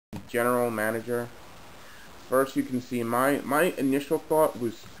general manager. First, you can see my initial thought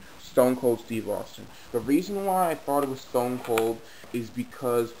was Stone Cold Steve Austin. The reason why I thought it was Stone Cold is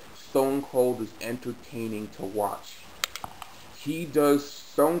because Stone Cold is entertaining to watch. He does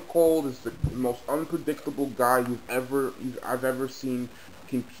Stone Cold is the most unpredictable guy I've ever seen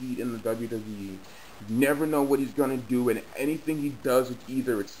compete in the WWE. You never know what he's gonna do, and anything he does,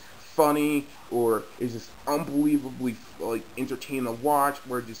 it's funny or is just unbelievably like entertaining to watch,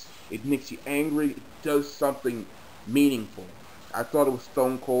 where just it makes you angry. It does something meaningful. I thought it was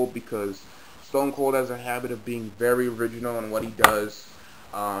Stone Cold because Stone Cold has a habit of being very original in what he does.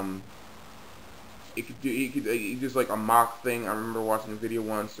 Um, he just like a mock thing. I remember watching a video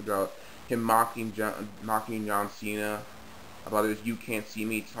once about him mocking John Cena about his "You Can't See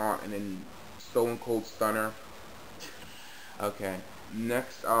Me" taunt, and then Stone Cold Stunner. Okay,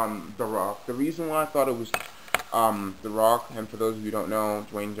 next, The Rock. The reason why I thought it was The Rock, and for those of you who don't know,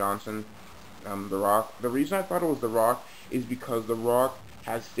 Dwayne Johnson, The Rock. The reason I thought it was The Rock is because The Rock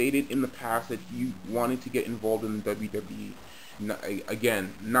has stated in the past that he wanted to get involved in the WWE.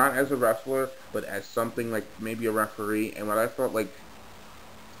 Again, not as a wrestler, but as something like maybe a referee. And what I thought, like,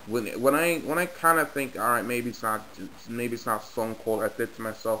 when I kind of think, all right, maybe it's not Stone Cold. I said to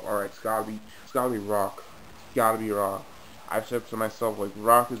myself, all right, it's gotta be Rock. It's gotta be Rock. I've said to myself, like,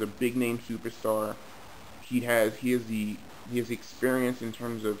 Rock is a big name superstar. He has the experience in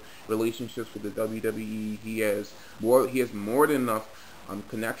terms of relationships with the WWE. He has more than enough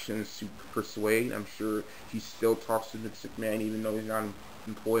connections to persuade. I'm sure he still talks to Vince McMahon even though he's not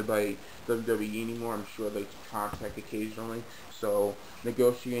employed by WWE anymore. I'm sure they contact occasionally. So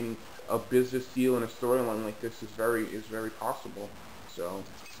negotiating a business deal and a storyline like this is very possible. So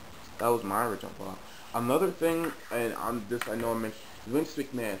that was my original thought. Another thing, and on this I know I mentioned Vince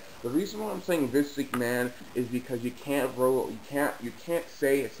McMahon. The reason why I'm saying Vince McMahon is because you can't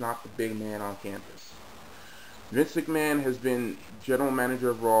say it's not the big man on campus. Vince McMahon has been general manager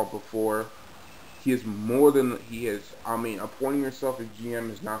of Raw before. He is more than he is. I mean, appointing yourself as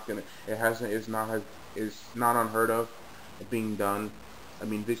GM is not gonna. It hasn't. Is not unheard of. Being done. I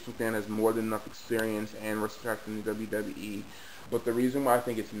mean, Vince McMahon has more than enough experience and respect in the WWE. But the reason why I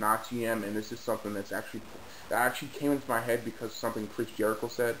think it's not GM, and this is something that actually came into my head because something Chris Jericho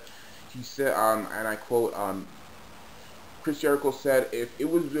said. He said, and I quote, Chris Jericho said, if it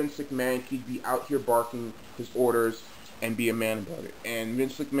was Vince McMahon, he'd be out here barking his orders and be a man about it. And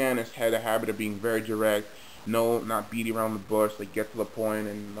Vince McMahon has had a habit of being very direct, no, not beating around the bush, like get to the point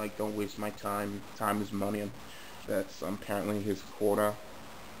and like don't waste my time. Time is money, and that's apparently his quota.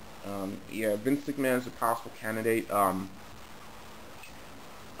 Yeah, Vince McMahon is a possible candidate. I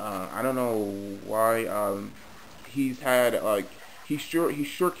don't know why. He's had like he sure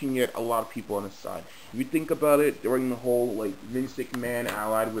can get a lot of people on his side. If you think about it, during the whole like Vince McMahon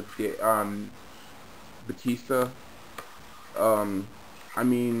allied with Batista, um, I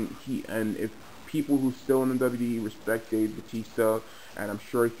mean if people who still in the WWE respect Dave Batista, and I'm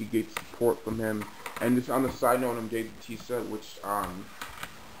sure he could get support from him. And just on the side note on Dave Batista, which I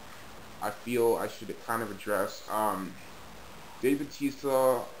feel I should kind of address. Dave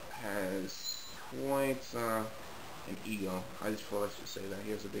Batista has quite an ego. I just feel I should say that.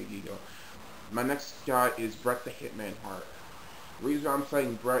 He has a big ego. My next guy is Bret the Hitman Hart. The reason I'm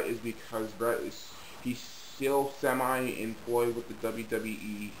saying Bret is because he's still semi-employed with the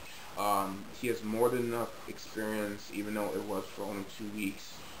WWE. He has more than enough experience, even though it was for only 2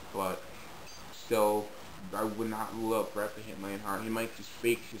 weeks. But still, I would not love Bret the Hitman Hart. He might just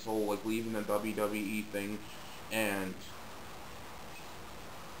fake his whole like leaving the WWE thing and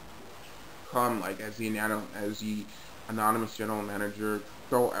come like as the anonymous general manager,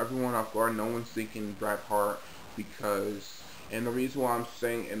 throw everyone off guard. No one's thinking Bret Hart because, and the reason why I'm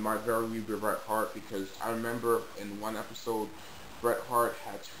saying in my very review Bret Hart because I remember in one episode Bret Hart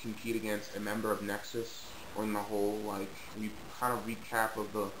had to compete against a member of Nexus on the whole like kind of recap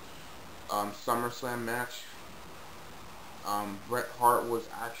of the SummerSlam match. Bret Hart was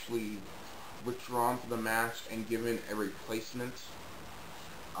actually withdrawn from the match and given a replacement.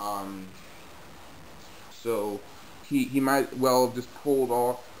 Um, so he might well have just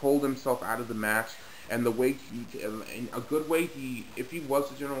pulled himself out of the match. And the way in a good way, if he was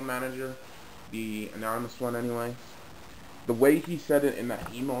the general manager, the anonymous one anyway, the way he said it in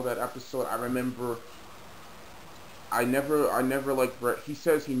that email, that episode, I remember. I never liked Bret. He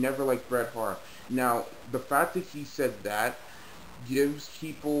says he never liked Bret Hart. Now, the fact that he said that gives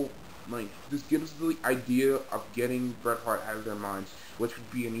people like this gives the idea of getting Bret Hart out of their minds, which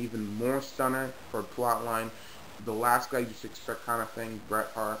would be an even more stunner for a plot line. The last guy you should expect kind of thing, Bret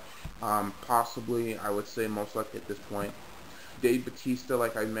Hart. Possibly, I would say most likely at this point. Dave Batista,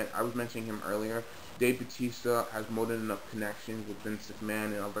 like I was mentioning him earlier. Dave Batista has more than enough connections with Vince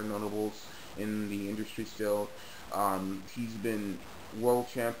McMahon and other notables in the industry still. He's been world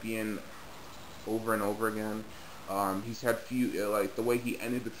champion over and over again. He's had like the way he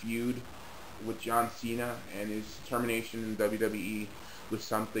ended the feud with John Cena and his termination in WWE was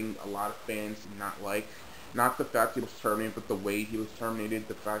something a lot of fans did not like. Not the fact he was terminated, but the way he was terminated.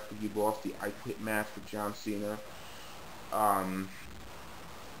 The fact that he lost the I Quit match with John Cena.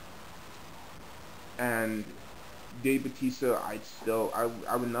 And Dave Batista, I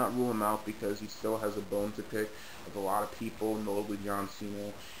would not rule him out because he still has a bone to pick with a lot of people, notably John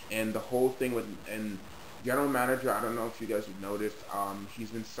Cena. And the whole thing with, and general manager, I don't know if you guys have noticed,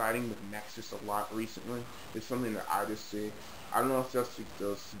 he's been siding with Nexus a lot recently. It's something that I just see. I don't know if that's to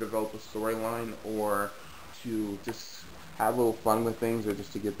develop a storyline or to just have a little fun with things, or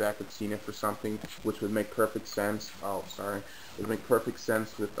just to get back at Cena for something, which would make perfect sense. Oh, sorry. It would make perfect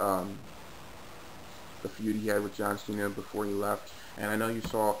sense with the feud he had with John Cena before he left. And I know you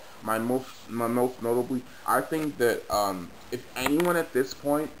saw my most notably. I think that if anyone at this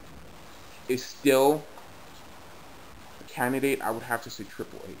point is still a candidate, I would have to say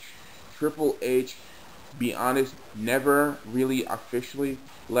Triple H. Triple H, to be honest, never really officially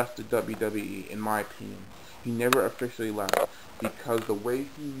left the WWE, in my opinion. He never officially left because the way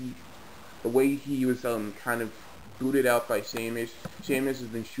he was kind of booted out by Sheamus. Sheamus has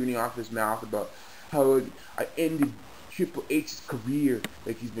been shooting off his mouth about how I ended Triple H's career.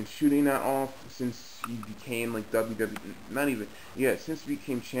 Like, he's been shooting that off since he became like since he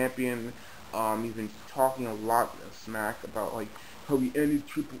became champion. He's been talking a lot of smack about like how he ended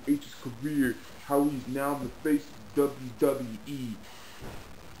Triple H's career, how he's now the face of WWE,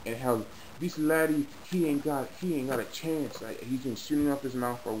 and how this laddie he ain't got a chance. Like, he's been shooting off his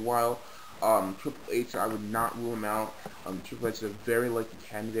mouth for a while. Triple H, I would not rule him out. Triple H is a very likely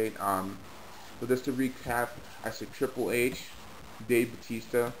candidate. But just to recap, I said Triple H, Dave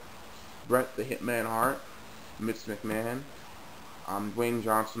Batista, Bret the Hitman Hart, Vince McMahon, Dwayne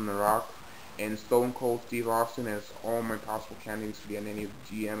Johnson, The Rock, and Stone Cold Steve Austin as all my possible candidates to be on any of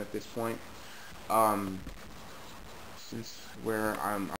the GM at this point. Since where I'm